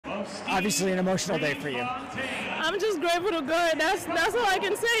Obviously an emotional day for you. I'm just grateful to God. That's all I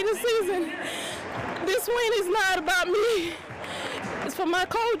can say this season. This win is not about me. It's for my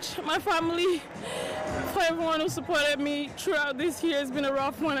coach, my family, for everyone who supported me throughout this year. It's been a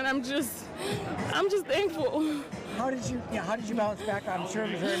rough one, and I'm just thankful. How did you bounce back? I'm sure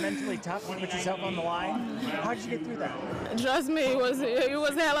it was very mentally tough to put yourself on the line. How did you get through that? Trust me, it was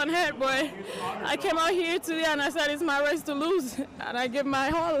hell on earth, boy. I came out here today and I said it's my race to lose, and I give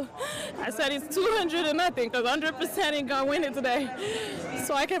my all. I said it's 200-0 because 100% ain't gonna win it today.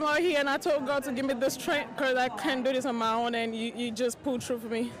 So I came out here and I told God to give me the strength because I can't do this on my own, and you just pulled through for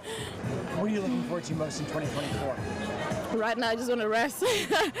me. What are you looking forward to most in 2024? Right now, I just want to rest.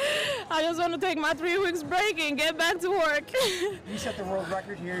 I just want to take my 3 weeks break and get back to work. You set the world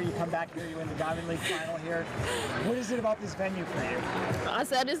record here. You come back here. You win the Diamond League final here. What is it about this venue for you? I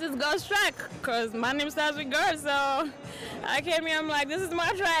said this is God's track because my name starts with God. So I came here. I'm like, this is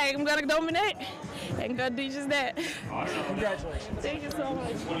my track. I'm gonna dominate, and God teaches that. Awesome. Congratulations. Thank you so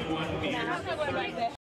much.